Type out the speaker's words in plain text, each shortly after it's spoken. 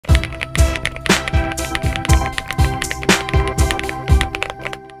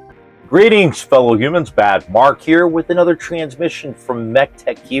Greetings, fellow humans. Bad Mark here with another transmission from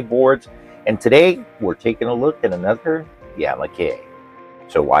Metre Keyboards, and today we're taking a look at another Gamakay.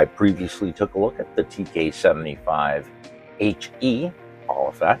 So I previously took a look at the TK75 HE Hall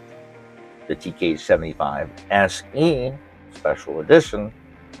Effect, the TK75 SE Special Edition,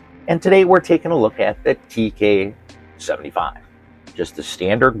 and today we're taking a look at the TK75, just the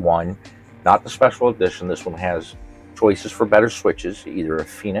standard one, not the Special Edition. This one has choices for better switches, either a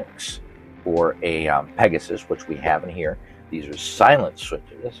Phoenix or a Pegasus, which we have in here. These are silent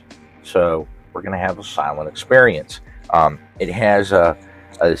switches, so we're going to have a silent experience. It has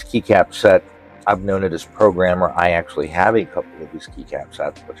this keycap set. I've known it as programmer. I actually have a couple of these keycap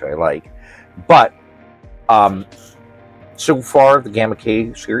sets, which I like. But so far, the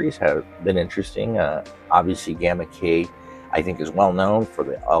Gamakay series has been interesting. Obviously, Gamakay, I think, is well known for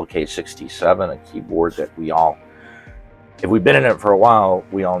the LK67, a keyboard that we all, if we've been in it for a while,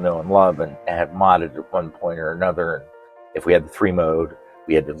 we all know and love and have modded at one point or another. And if we had the 3-mode,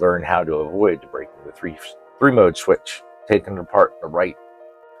 we had to learn how to avoid breaking the three-mode switch, taking it apart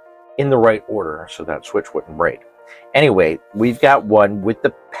in the right order so that switch wouldn't break. Anyway, we've got one with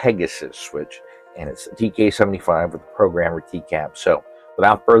the Pegasus switch, and it's the TK75 with the programmer keycap. So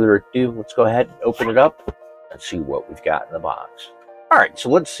without further ado, let's go ahead and open it up and see what we've got in the box. All right, so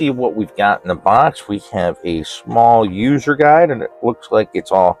let's see what we've got in the box. We have a small user guide, and it looks like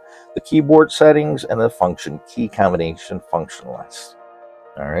it's all the keyboard settings and the function key combination function list.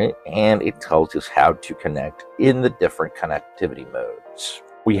 All right, and it tells us how to connect in the different connectivity modes.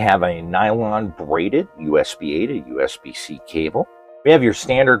 We have a nylon braided USB-A to USB-C cable. We have your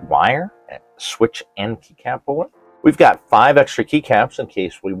standard wire, switch and keycap bullet. We've got 5 extra keycaps in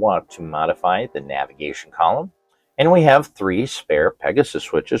case we want to modify the navigation column. And we have 3 spare Pegasus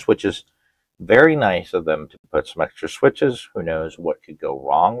switches, which is very nice of them to put some extra switches. Who knows what could go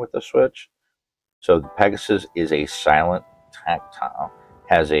wrong with the switch. So the Pegasus is a silent tactile,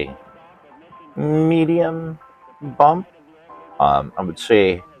 has a medium bump. I would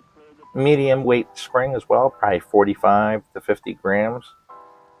say medium weight spring as well, probably 45 to 50 grams.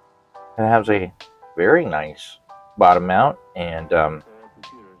 It has a very nice bottom mount, and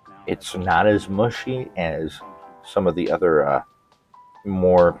it's not as mushy as some of the other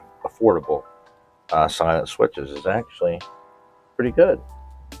more affordable silent switches. Is actually pretty good,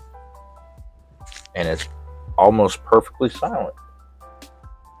 and it's almost perfectly silent.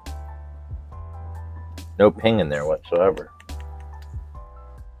 No ping in there whatsoever.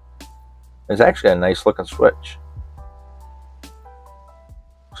 It's actually a nice looking switch.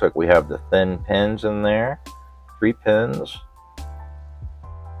 Looks like we have the thin pins in there, 3 pins,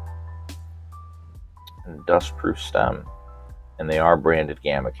 and dust-proof stem, and they are branded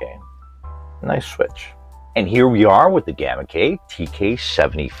Gamakay. Nice switch. And here we are with the Gamakay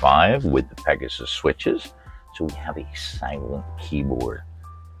TK75 with the Pegasus switches. So we have a silent keyboard.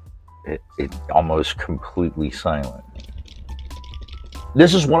 It's almost completely silent.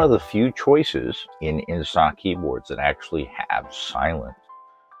 This is one of the few choices in stock keyboards that actually have silent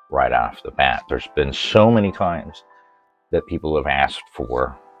right off the bat. There's been so many times that people have asked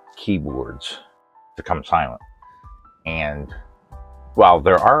for keyboards to come silent, and while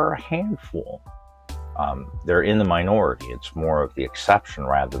there are a handful, they're in the minority. It's more of the exception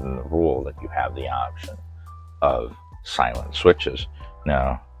rather than the rule that you have the option of silent switches.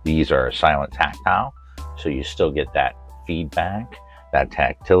 Now, these are silent tactile, so you still get that feedback, that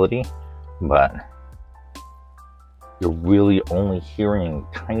tactility, but you're really only hearing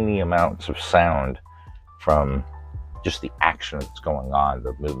tiny amounts of sound from just the action that's going on,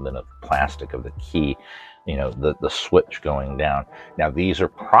 the movement of plastic of the key, you know, the switch going down. Now, these are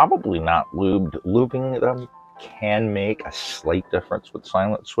probably not lubed. Lubing them can make a slight difference with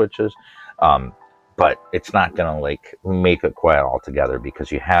silent switches, but it's not going to like make it quiet altogether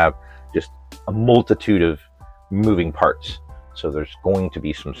because you have just a multitude of moving parts. So there's going to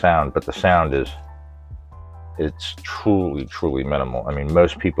be some sound, but the sound it's truly minimal. I mean,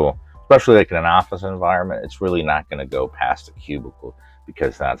 most people, especially like in an office environment, it's really not going to go past a cubicle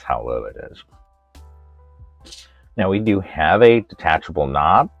because that's how low it is. Now, we do have a detachable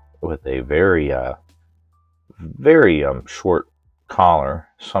knob with a very short collar.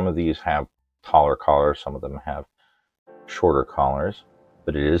 Some of these have taller collars, some of them have shorter collars,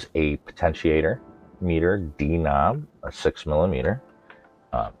 but it is a potentiator meter D knob, a 6mm.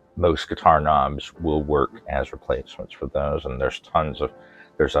 Most guitar knobs will work as replacements for those, and there's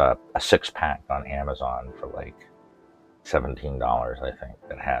a 6-pack on Amazon for like $17, I think,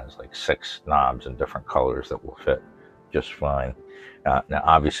 that has like 6 knobs in different colors that will fit just fine. Now,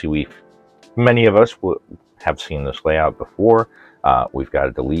 obviously, many of us have seen this layout before. We've got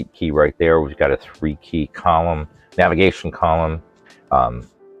a delete key right there. We've got a 3-key column, navigation column.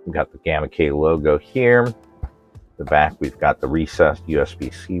 We've got the Gamakay logo here. The back, we've got the recessed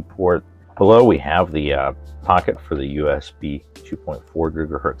USB-C port. Below, we have the pocket for the USB 2.4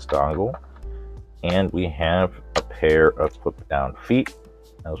 gigahertz dongle. And we have a pair of flip-down feet,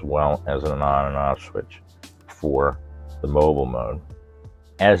 as well as an on and off switch for the mobile mode.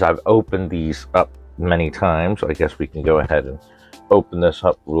 As I've opened these up many times, I guess we can go ahead and open this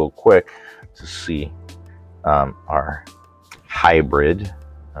up real quick to see our hybrid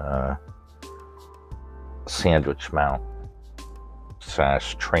sandwich mount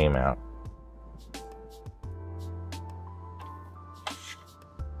 / tray mount.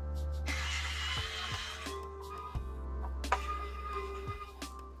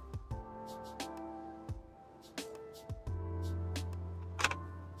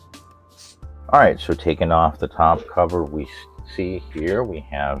 All right, so taking off the top cover, we see here we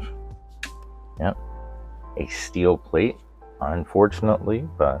have a steel plate, unfortunately,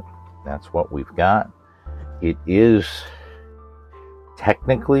 but that's what we've got. It is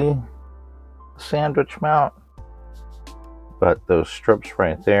technically a sandwich mount, but those strips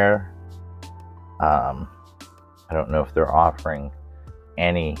right there, I don't know if they're offering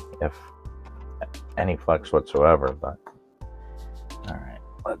any flex whatsoever, but all right,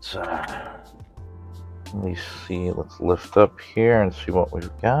 let's let me see, let's lift up here and see what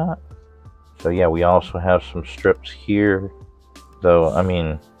we've got. So yeah, we also have some strips here, though, I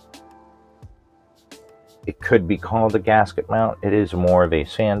mean, it could be called a gasket mount. It is more of a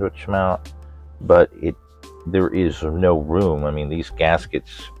sandwich mount, but there is no room. I mean, these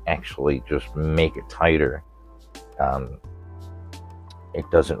gaskets actually just make it tighter.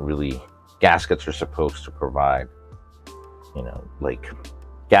 It doesn't really, gaskets are supposed to provide, you know, like,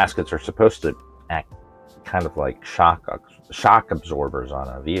 gaskets are supposed to act kind of like shock absorbers on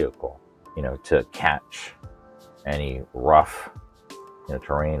a vehicle, you know, to catch any rough, you know,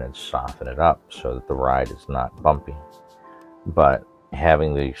 terrain and soften it up so that the ride is not bumpy. But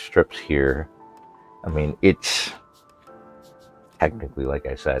having these strips here, I mean, it's technically, like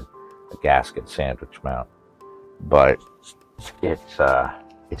I said, a gasket sandwich mount, but it's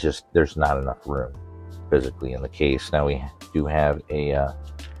just, there's not enough room physically in the case. Now we do have a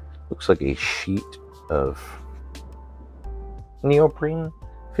looks like a sheet of neoprene,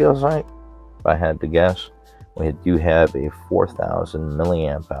 feels like, if I had to guess. We do have a 4,000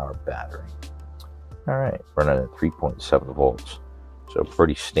 milliamp hour battery. All right, running at 3.7 volts. So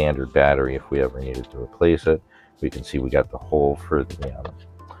pretty standard battery if we ever needed to replace it. We can see we got the hole for the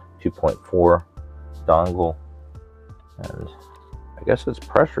 2.4 dongle. And I guess it's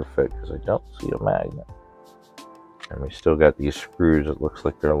pressure fit because I don't see a magnet. And we still got these screws. It looks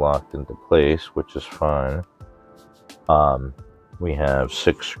like they're locked into place, which is fine. We have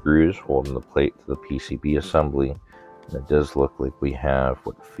 6 screws holding the plate to the PCB assembly. And it does look like we have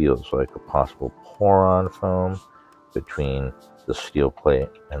what feels like a possible pour-on foam between the steel plate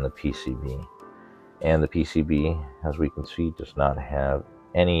and the PCB. And the PCB, as we can see, does not have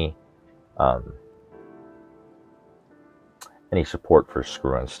any support for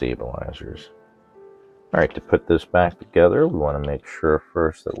screw-on stabilizers. All right, to put this back together, we want to make sure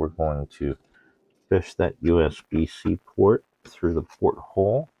first that we're going to fish that USB-C port through the port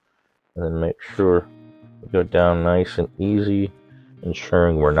hole, and then make sure we go down nice and easy,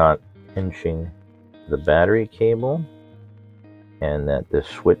 ensuring we're not pinching the battery cable, and that this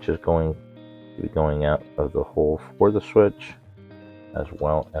switch is going to be going out of the hole for the switch, as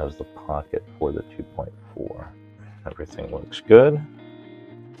well as the pocket for the 2.4. Everything looks good.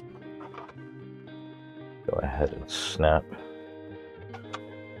 Go ahead and snap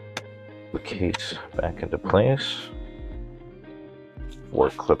the case back into place. 4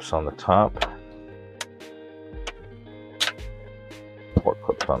 clips on the top, 4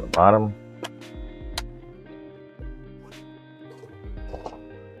 clips on the bottom,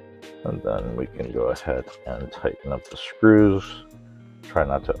 and then we can go ahead and tighten up the screws. Try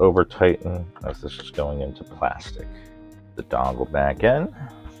not to over tighten as this is going into plastic. The dongle back in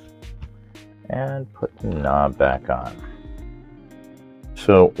and put the knob back on.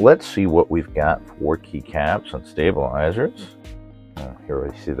 So let's see what we've got for keycaps and stabilizers. Here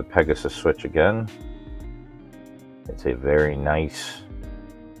we see the Pegasus switch again. It's a very nice,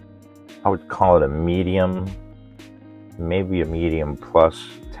 I would call it a medium, maybe a medium plus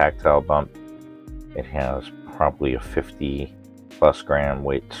tactile bump. It has probably a 50 plus gram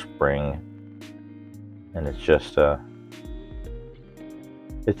weight spring, and it's just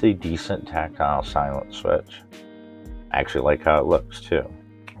it's a decent tactile silent switch. I actually like how it looks too.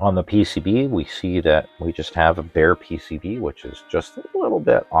 On the PCB, we see that we just have a bare PCB, which is just a little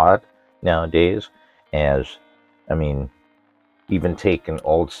bit odd nowadays. As, I mean, even taking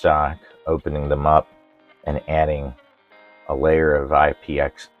old stock, opening them up, and adding a layer of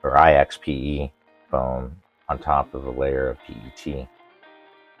IPX or IXPE foam on top of a layer of PET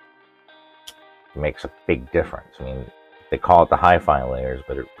makes a big difference. I mean, they call it the hi-fi layers,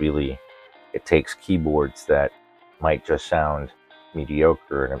 but it takes keyboards that might just sound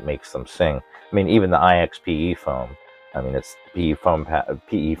mediocre and it makes them sing. I mean, even the IXPE foam, I mean, it's PE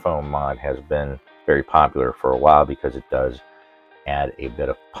foam mod has been very popular for a while because it does add a bit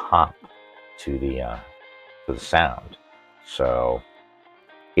of pop to the sound. So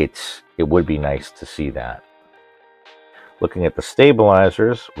it would be nice to see that. Looking at the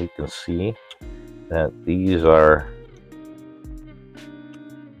stabilizers, we can see that these are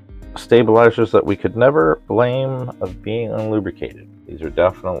stabilizers that we could never blame of being unlubricated. These are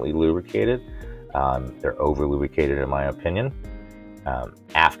definitely lubricated. They're over lubricated in my opinion.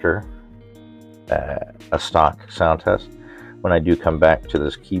 After a stock sound test, when I do come back to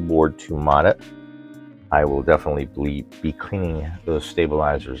this keyboard to mod it, I will definitely be cleaning those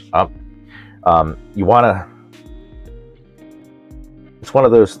stabilizers up. You want to, it's one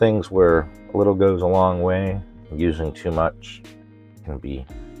of those things where a little goes a long way. Using too much can be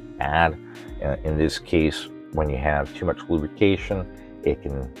bad. In this case, when you have too much lubrication, it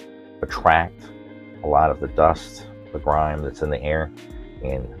can attract a lot of the dust, the grime that's in the air,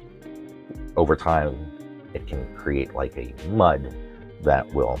 and over time it can create like a mud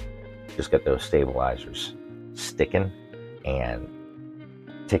that will just get those stabilizers sticking and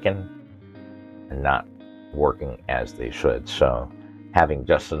ticking and not working as they should. So having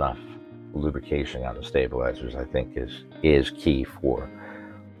just enough lubrication on the stabilizers, I think, is key for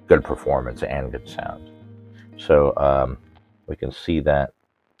good performance and good sound. So we can see that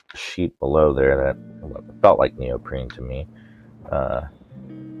sheet below there that felt like neoprene to me.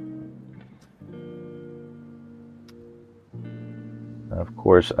 Of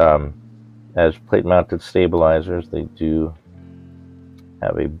course, as plate mounted stabilizers, they do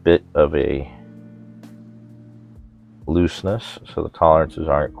have a bit of a looseness, so the tolerances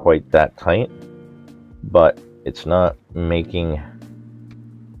aren't quite that tight, but it's not making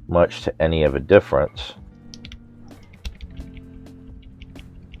much to any of a difference.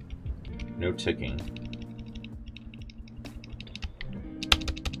 No ticking.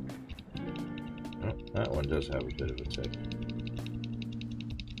 Oh, that one does have a bit of a tick.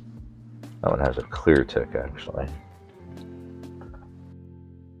 That one has a clear tick, actually.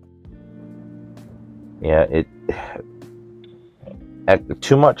 Yeah,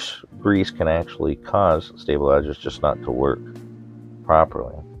 too much grease can actually cause stabilizers just not to work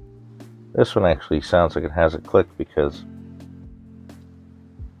properly. This one actually sounds like it has a click because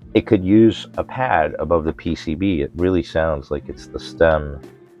it could use a pad above the PCB. It really sounds like it's the stem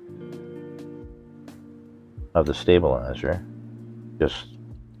of the stabilizer just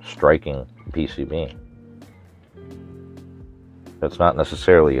striking the PCB. That's not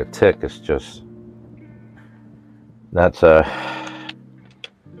necessarily a tick, it's just that's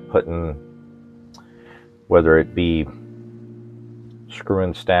putting, whether it be screw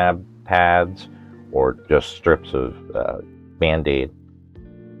and stab pads or just strips of Band-Aid,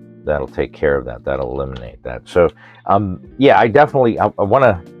 that'll take care of that. That'll eliminate that. So yeah, I definitely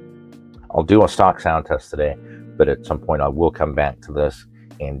I'll do a stock sound test today, but at some point I will come back to this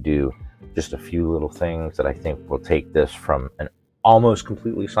and do just a few little things that I think will take this from an almost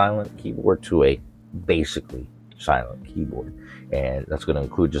completely silent keyboard to a basically silent keyboard. And that's going to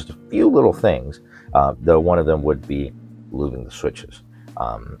include just a few little things, though one of them would be lubing the switches,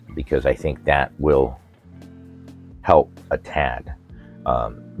 because I think that will help a tad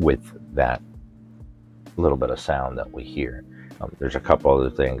with that little bit of sound that we hear. There's a couple other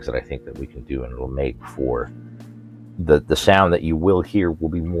things that I think that we can do, and it'll make for the sound that you will hear will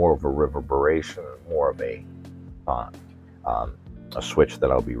be more of a reverberation, more of a switch that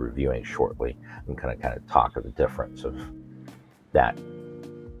I'll be reviewing shortly. I'm kind of talk of the difference of that,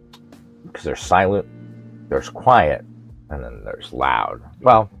 because there's silent, there's quiet, and then there's loud.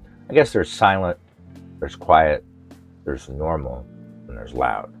 Well, I guess there's silent, there's quiet, there's normal, and there's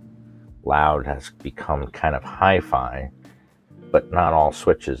loud. Loud has become kind of hi-fi, but not all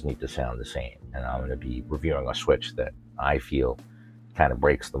switches need to sound the same. And I'm going to be reviewing a switch that I feel kind of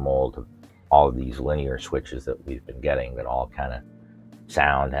breaks the mold of all of these linear switches that we've been getting that all kind of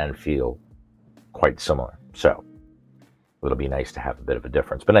sound and feel quite similar. So it'll be nice to have a bit of a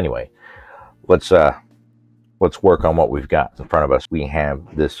difference. But anyway, let's work on what we've got in front of us. We have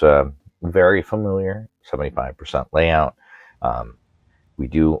this very familiar 75% layout. We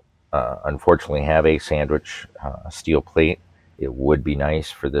do unfortunately have a sandwich steel plate. It would be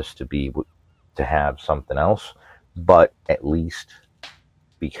nice for this to have something else, but at least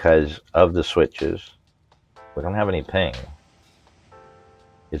because of the switches, we don't have any ping.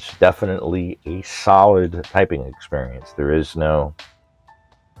 It's definitely a solid typing experience. There is no,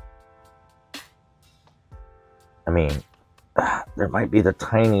 I mean, there might be the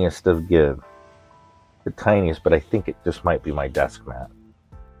tiniest of give, the tiniest, but I think it just might be my desk mat.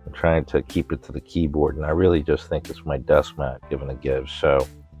 I'm trying to keep it to the keyboard, and I really just think it's my desk mat giving a give. So,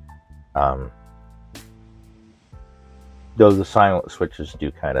 though the silent switches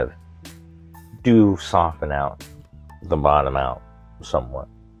do soften out the bottom out somewhat.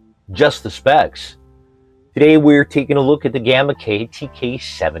 Just the specs. Today we're taking a look at the Gamakay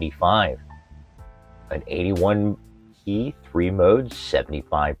TK75, an 81 key, 3 modes,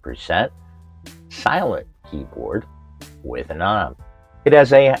 75% silent keyboard with a knob. It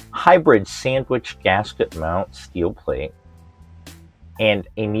has a hybrid sandwich gasket mount steel plate and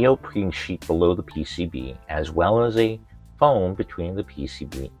a neoprene sheet below the PCB, as well as a foam between the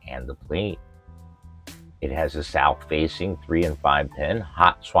PCB and the plate. It has a south-facing 3 and 5 pin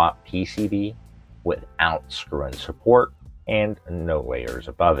hot swap PCB without screw-in support and no layers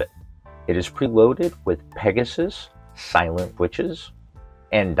above it. It is preloaded with Pegasus SIlent switches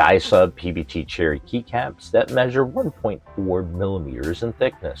and die-sub PBT cherry keycaps that measure 1.4 millimeters in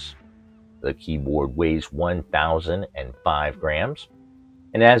thickness. The keyboard weighs 1,005 grams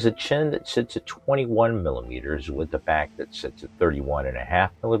and has a chin that sits at 21 millimeters with the back that sits at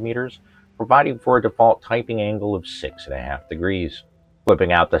 31.5 millimeters, providing for a default typing angle of 6.5 degrees.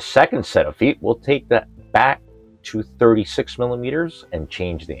 Flipping out the second set of feet, we'll take that back to 36 millimeters and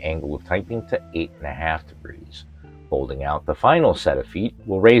change the angle of typing to 8.5 degrees. Folding out the final set of feet,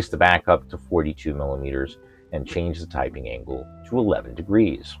 we'll raise the back up to 42 millimeters and change the typing angle to 11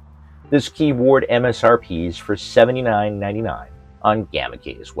 degrees. This keyboard MSRPs for $79.99 on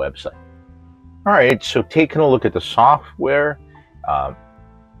Gamakay's website. All right, so taking a look at the software,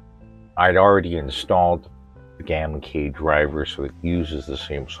 I'd already installed the Gamakay driver, so it uses the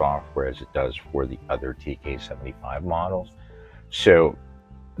same software as it does for the other TK75 models. So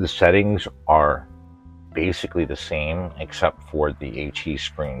the settings are basically the same, except for the HE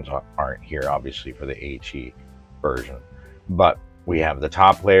screens aren't here, obviously, for the HE version. But we have the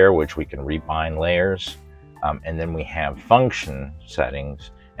top layer, which we can rebind layers, and then we have function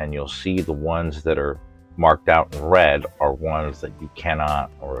settings, and you'll see the ones that are marked out in red are ones that you cannot,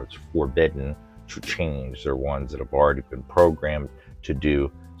 or it's forbidden to change. They're ones that have already been programmed to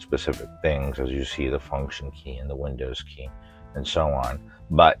do specific things, as you see the function key and the Windows key and so on.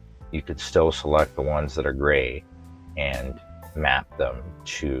 But you could still select the ones that are gray and map them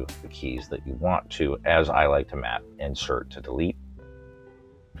to the keys that you want to, as I like to map insert to delete.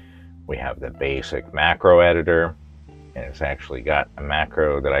 We have the basic macro editor, and it's actually got a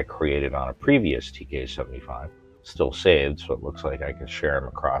macro that I created on a previous TK75, still saved, so it looks like I can share them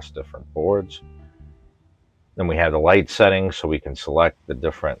across different boards. Then we have the light settings, so we can select the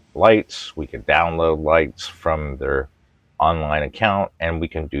different lights. We can download lights from their online account, and we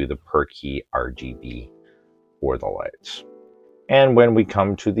can do the per key RGB for the lights. And when we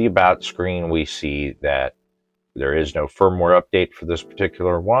come to the about screen, we see that there is no firmware update for this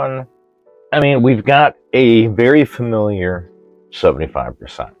particular one. I mean, we've got a very familiar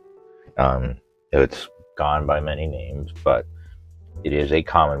 75%. It's gone by many names, but it is a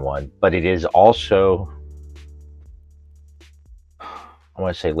common one. But it is also, I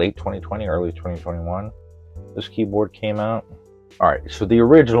want to say late 2020, early 2021, this keyboard came out. All right, so the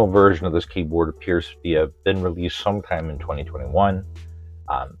original version of this keyboard appears to have been released sometime in 2021.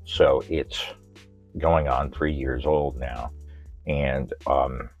 So it's going on 3 years old now. And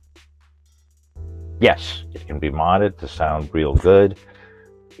yes, it can be modded to sound real good.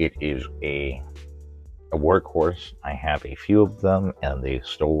 It is a workhorse. I have a few of them, and they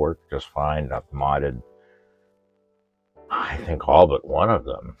still work just fine. I've modded, I think, all but one of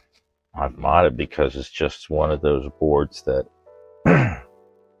them. I've modded because it's just one of those boards that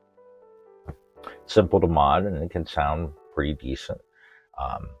simple to mod, and it can sound pretty decent.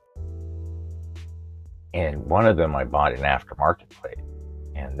 And one of them I bought an aftermarket plate,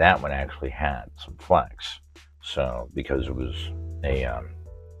 and that one actually had some flex. So because it was a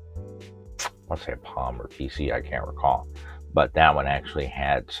let's say a Palm or PC, I can't recall, but that one actually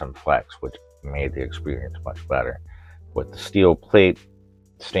had some flex, which made the experience much better. With the steel plate,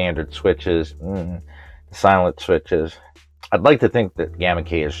 standard switches, the silent switches, I'd like to think that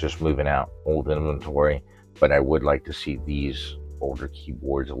Gamakay is just moving out old inventory, but I would like to see these older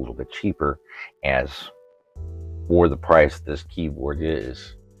keyboards a little bit cheaper, as for the price this keyboard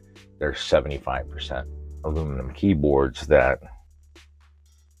is, there's 75% aluminum keyboards that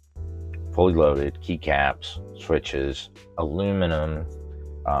fully loaded, keycaps, switches, aluminum,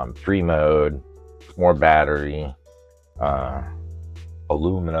 3-mode, more battery,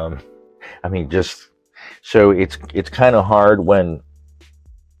 aluminum. I mean, just so it's kind of hard when,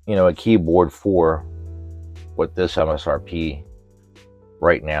 you know, a keyboard for what this MSRP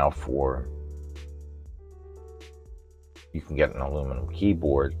right now for, you can get an aluminum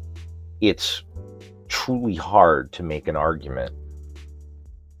keyboard. It's truly hard to make an argument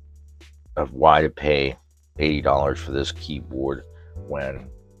of why to pay $80 for this keyboard when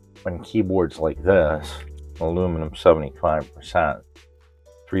keyboards like this, aluminum 75%,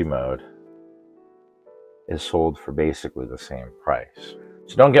 3-mode, is sold for basically the same price.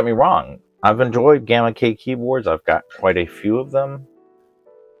 So don't get me wrong, I've enjoyed Gamakay keyboards. I've got quite a few of them.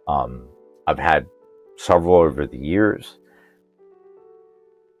 I've had several over the years.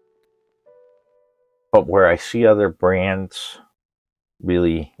 But where I see other brands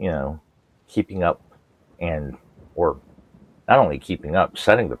really, you know, keeping up or not only keeping up,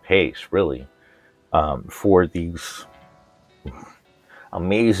 setting the pace really for these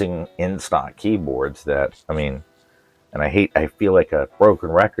amazing in-stock keyboards that, I mean, and I feel like a broken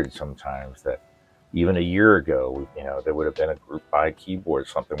record sometimes that even a year ago, you know, there would have been a group buy keyboard,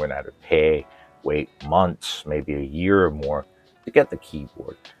 something we're going to have to wait months, maybe a year or more to get the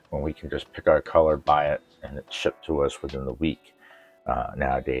keyboard, when we can just pick our color, buy it, and it's shipped to us within the week.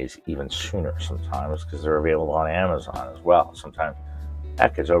 Nowadays, even sooner sometimes, because they're available on Amazon as well. Sometimes,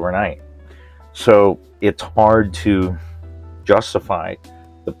 heck, it's overnight. So it's hard to justify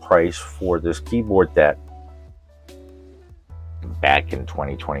the price for this keyboard that back in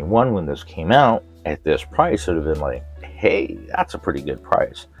 2021, when this came out, at this price, it would have been like, hey, that's a pretty good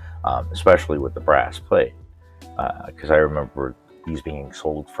price, especially with the brass plate. Because I remember these being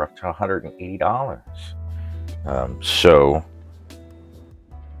sold for up to $180. So,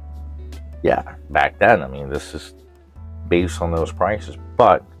 yeah, back then, I mean, this is based on those prices,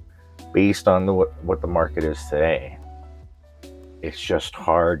 but based on what the market is today, it's just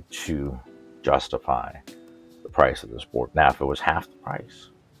hard to justify the price of this board. Now, if it was half the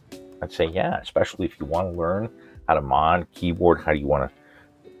price, I'd say, yeah, especially if you want to learn how to mod keyboard, how do you want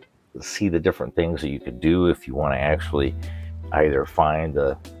to see the different things that you could do, if you want to actually either find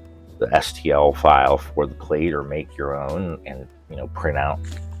the STL file for the plate or make your own and, you know, print out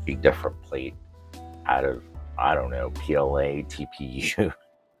a different plate out of, I don't know, PLA, TPU,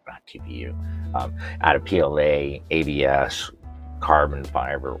 not TPU, out of PLA, ABS, carbon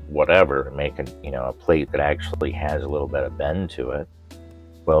fiber, whatever, to make a plate that actually has a little bit of bend to it.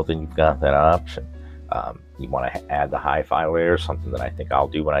 Well, then you've got that option. You want to add the hi-fi layer, something that I think I'll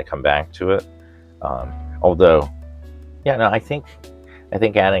do when I come back to it. Although, yeah, no, I think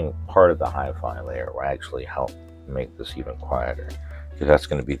adding part of the hi-fi layer will actually help make this even quieter, because that's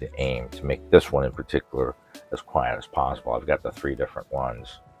going to be the aim, to make this one in particular as quiet as possible. I've got the three different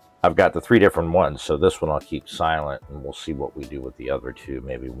ones, so this one I'll keep silent, and we'll see what we do with the other two.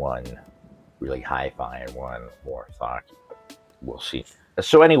 Maybe one really hi-fi and one more thocky, but we'll see.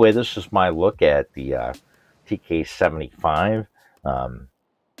 So anyway, this is my look at the TK75.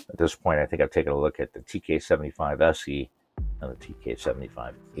 At this point, I think I've taken a look at the TK75 SE and the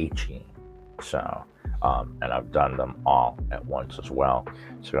TK75 HE. So, and I've done them all at once as well.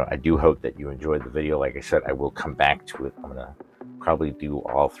 So I do hope that you enjoyed the video. Like I said, I will come back to it. I'm going to probably do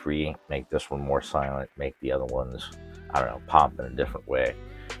all three, make this one more silent, make the other ones, I don't know, pop in a different way,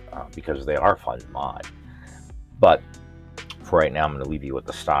 because they are fun to mod. But for right now, I'm going to leave you with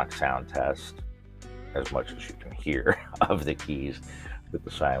the stock sound test, as much as you can hear, of the keys with the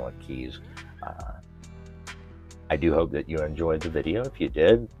silent keys. I do hope that you enjoyed the video. If you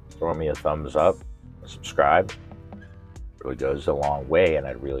did, throw me a thumbs up, subscribe. It really goes a long way, and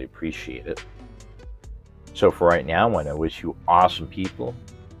I'd really appreciate it. So for right now, I want to wish you awesome people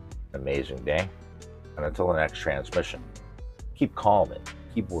an amazing day, and until the next transmission, keep calm and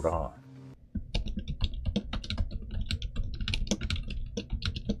keyboard on.